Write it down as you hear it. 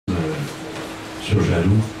sur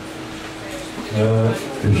Janou.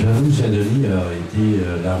 Janou Saint-Denis a été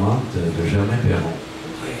l'amante de Germain Perron,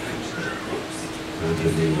 un de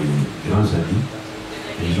mes grands amis.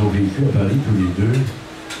 Et ils ont vécu à Paris tous les deux.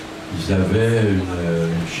 Ils avaient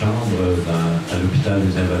une chambre à l'hôpital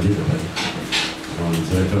des Invalides de Paris. Donc, le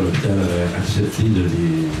directeur de l'hôpital avait accepté de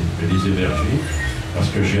les héberger parce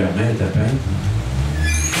que Germain était peintre.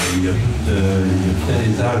 Et il y a tout un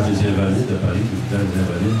étage des Invalides de Paris, l'hôpital des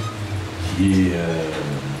Invalides, qui est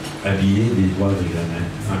habillé des toiles de Germain,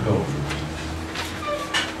 encore.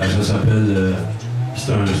 Ça s'appelle,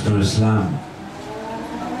 c'est un slam.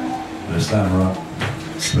 Un slam rock.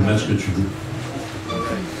 Tu peux mettre ce que tu veux.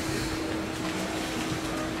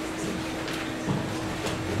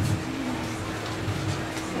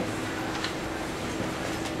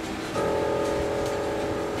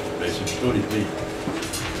 Ben, c'est plutôt les prix.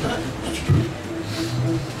 Tu peux.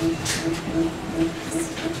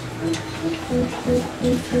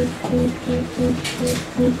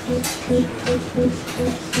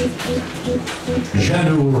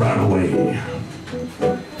 Janou Runaway.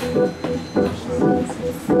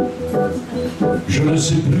 Je ne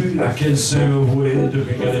sais plus à quel sein me vouer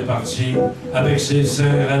depuis qu'elle est partie, avec ses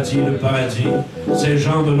seins radis le paradis, ses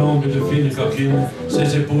jambes longues de fine coquine,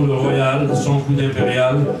 ses épaules royales, son coude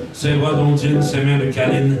impérial, ses bras d'ondine, ses mains de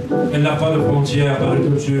câline. Elle n'a pas de frontières, pas de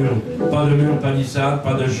clôture, pas de mur palissade,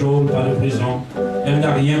 pas de geôle, pas de prison. Elle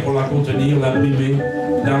n'a rien pour la contenir, la brimer,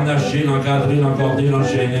 l'harnacher, l'encadrer, l'encorder,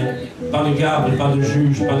 l'enchaîner. Pas de garde, pas de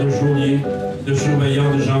juge, pas de geôlier, de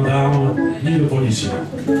surveillant, de gendarme, ni de policier.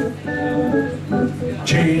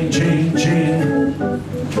 Jane, Jane, Jane.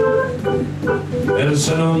 Elle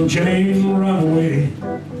se nomme Jane Runaway.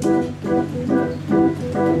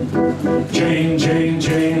 Jane, Jane,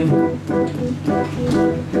 Jane.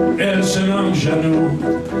 Elle se nomme Janou.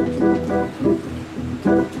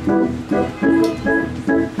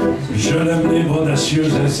 Je l'aime libre,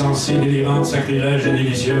 audacieuse, insensée, délirante, sacrilège et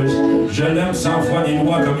délicieuse. Je l'aime sans foi ni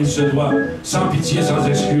loi comme il se doit, sans pitié, sans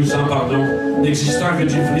excuse, sans pardon, n'existant que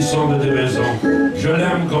du frisson de déraison. Je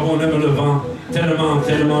l'aime comme on aime le vent, tellement,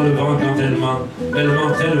 tellement le vent quand elle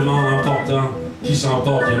ment tellement emportant, qui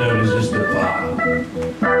s'emporte et ne résiste pas.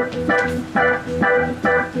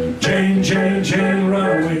 Jane, Jane, Jane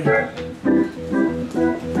Runaway.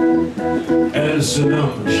 Elle se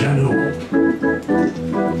nomme Janou.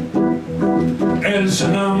 Elle se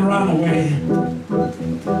nomme Runaway.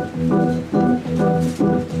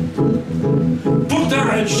 Pourtant,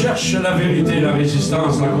 elle cherche la vérité, la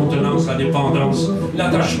résistance, la contenance, la dépendance,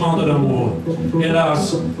 l'attachement de l'amour.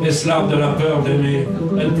 Hélas, esclave de la peur d'aimer,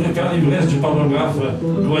 elle préfère l'ivresse du pornographe,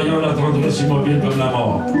 voyant la tendresse immobile comme la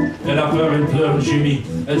mort. Elle a peur, elle pleure, gémit,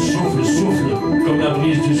 elle souffle, souffle, comme la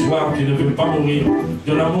brise du soir qui ne veut pas mourir,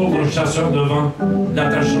 de l'amour d'un chasseur de vent,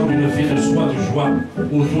 l'attachant d'une fine soie de joie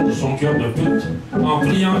autour de son cœur de pute, en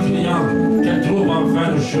priant, criant, qu'elle trouve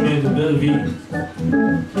enfin le chemin de belle vie.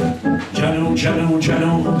 Janou, Janou,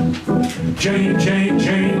 Janou, Jane, Jane,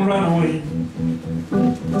 Jane Runaway.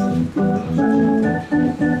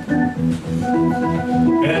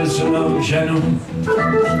 Elle se nomme Janou.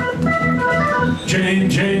 Jane,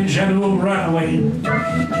 Jane, Janou Runaway.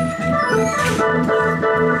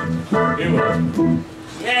 Et voilà.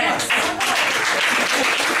 Yes!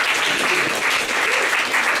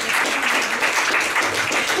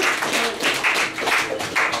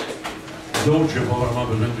 D'autres, je n'ai pas vraiment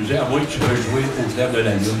besoin de musique, à moins que tu veuilles jouer au clair de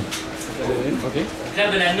la lune. OK.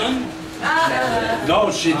 Clair de la lune?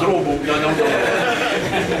 Non, c'est trop beau. Non, non.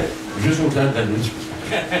 Juste au clair de la lune.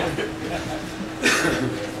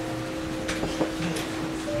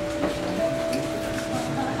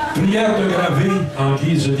 Prière de graver en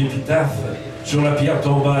guise d'épitaphe sur la pierre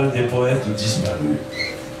tombale des poètes disparus.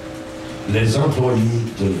 Les employés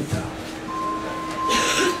de l'État.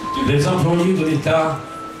 Les employés de l'État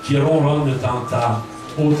qui ronronnent en tas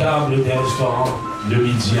aux tables des restaurants le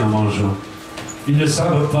midi en mangeant. Ils ne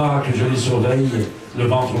savent pas que je les surveille, le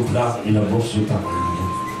ventre plat et la bourse pareille.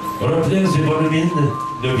 Replaies et bonnes mines,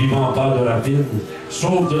 ne vivant pas de rapine,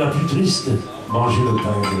 sauf de la plus triste, manger le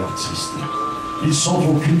pain de l'artiste. Ils sont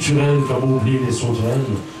au culturel comme oublier les sauterelles,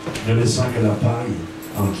 ne laissant que la paille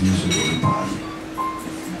en guise de paille.